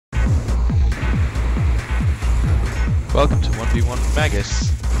Welcome to 1v1 with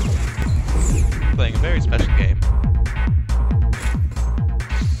Magius. Playing a very special game.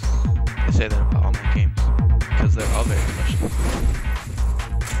 I say that about all my games, because they're all very special.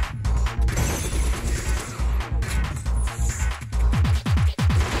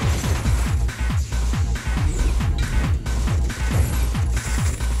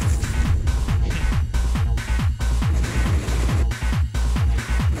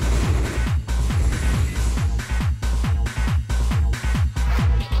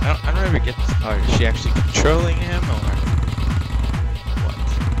 I don't ever get this part. Is she actually controlling him, or what?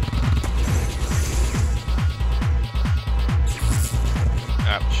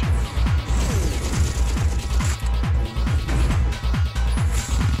 Ouch.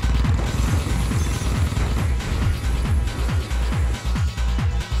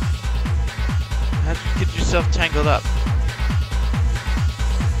 How'd you get yourself tangled up?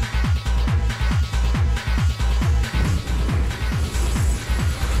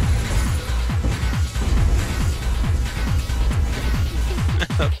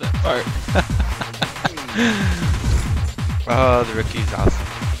 That part. Oh, the rookie's awesome.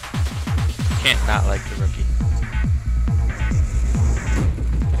 Can't not like the rookie.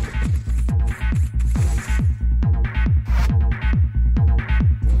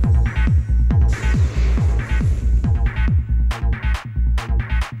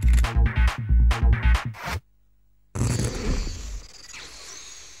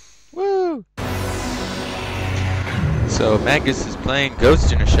 Woo! So Magius is playing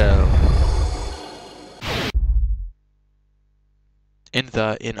Ghost in a Shell.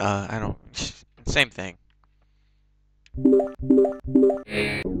 I don't, same thing.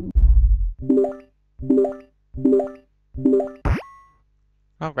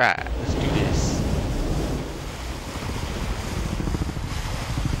 Alright, let's do this.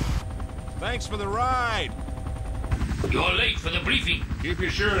 Thanks for the ride. You're late for the briefing. Keep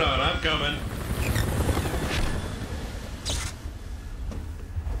your shirt on, I'm coming.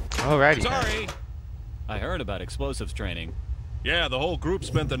 Alrighty. Sorry. I heard about explosives training. Yeah, the whole group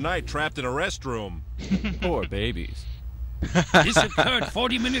spent the night trapped in a restroom. Poor babies. This occurred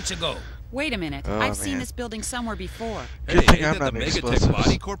 40 minutes ago. Wait a minute. Oh, I've seen man. this building somewhere before. Good Hey, thing ain't I'm that not the an Megatech explosives.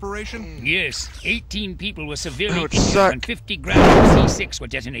 Body Corporation? Yes, 18 people were That severely would injured suck. and 50 grams of C6 were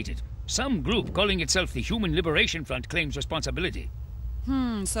detonated. Some group calling itself the Human Liberation Front claims responsibility.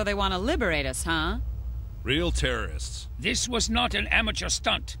 So they want to liberate us, huh? Real terrorists. This was not an amateur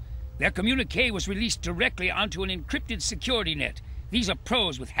stunt. Their communique was released directly onto an encrypted security net. These are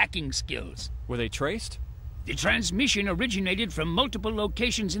pros with hacking skills. Were they traced? The transmission originated from multiple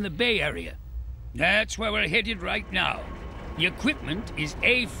locations in the Bay Area. That's where we're headed right now. The equipment is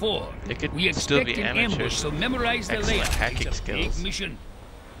A4. They could We still expect be an amateurs ambush, so memorize the excellent layout. hacking It's a big skills. mission.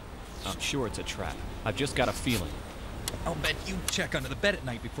 I'm sure it's a trap. I've just got a feeling. I'll bet you check under the bed at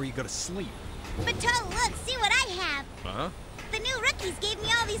night before you go to sleep. But Toe, look, see what I have. Huh? The new rookies gave me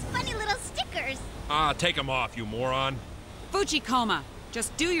all these funny little stickers. Ah, take them off, you moron. Fuchikoma,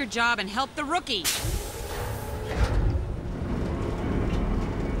 just do your job and help the rookie.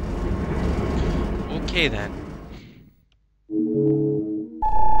 Okay then.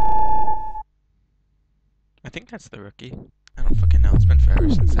 I think that's the rookie. I don't fucking know. It's been forever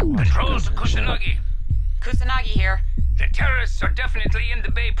since I watched Control Ghost to in a Shell. Kusanagi. Kusanagi here. The terrorists are definitely in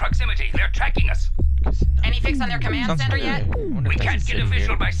the Bay proximity. They're tracking us. Any fix on their command Sounds center familiar. yet? I wonder We if that's can't get a city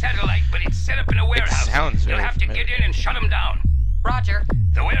visual here. by satellite, but it's set up in a warehouse. sounds You'll very have to familiar. get in and shut them down. Roger.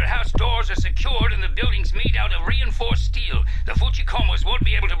 The warehouse doors are secured and the building's made out of reinforced steel. The Fuchikomas won't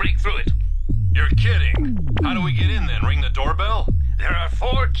be able to break through it. You're kidding. How do we get in then? Ring the doorbell? There are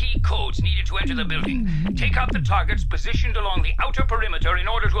 4 key codes needed to enter the building. Take out the targets positioned along the outer perimeter in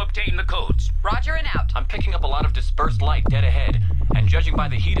order to obtain the codes. Roger and out. I'm picking up a lot of dispersed light dead ahead, and judging by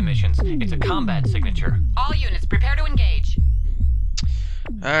the heat emissions, it's a combat signature. All units, prepare to engage.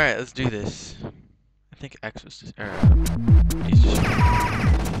 Alright, let's do this. I think X was just. He's just.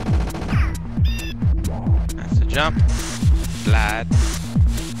 That's the jump. Slide.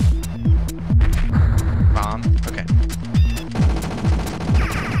 Bomb. Okay.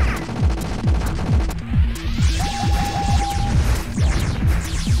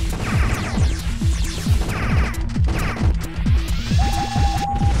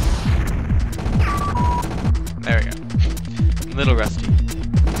 There we go. A little rusty.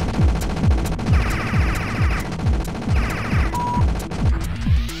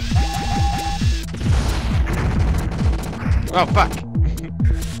 Oh, fuck.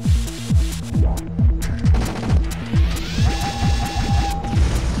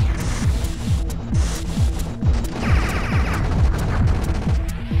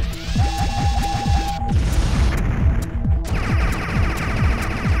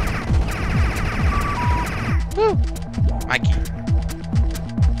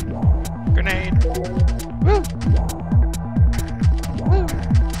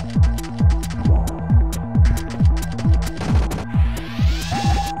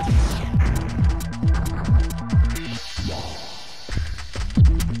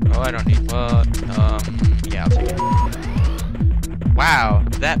 Wow,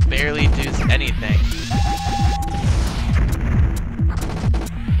 that barely does anything.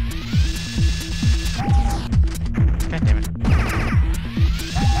 God damn it.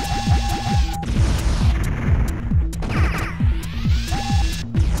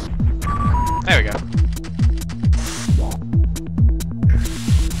 There we go.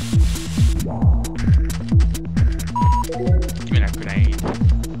 Give me that grenade.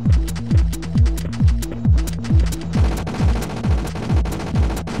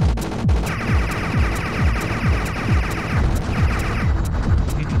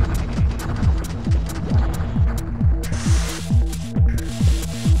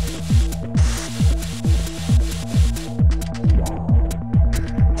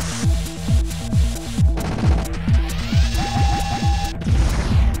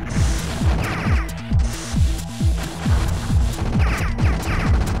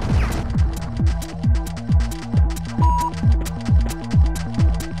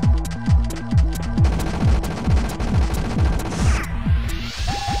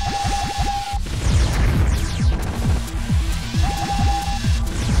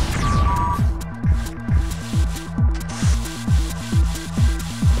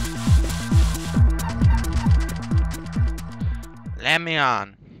 Land me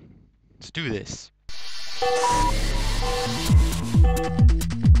on. Let's do this.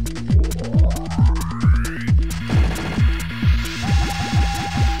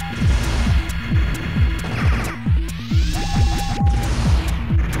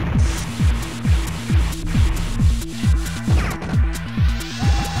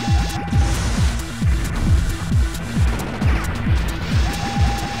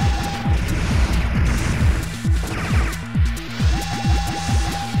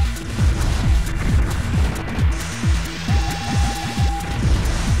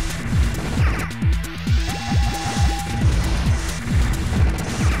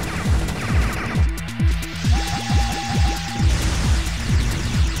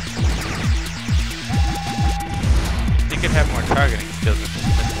 Could have more targeting skills with his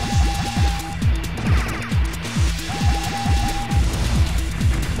missiles.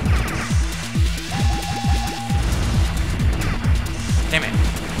 Damn it.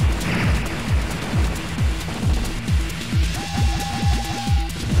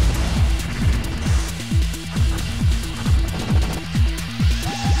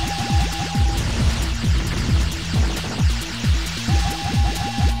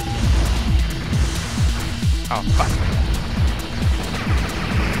 Oh, fuck.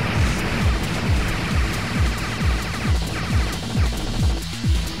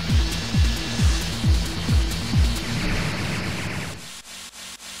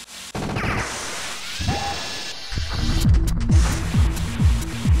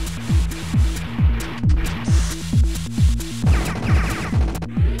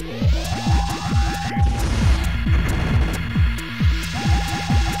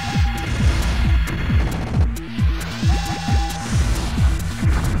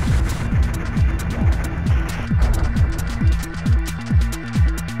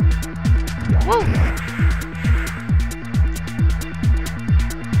 Woo!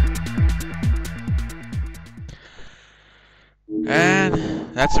 And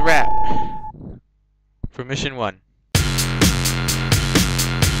that's a wrap for mission 1.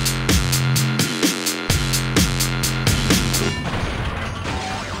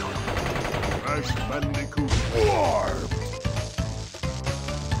 Crash Bandicoot War!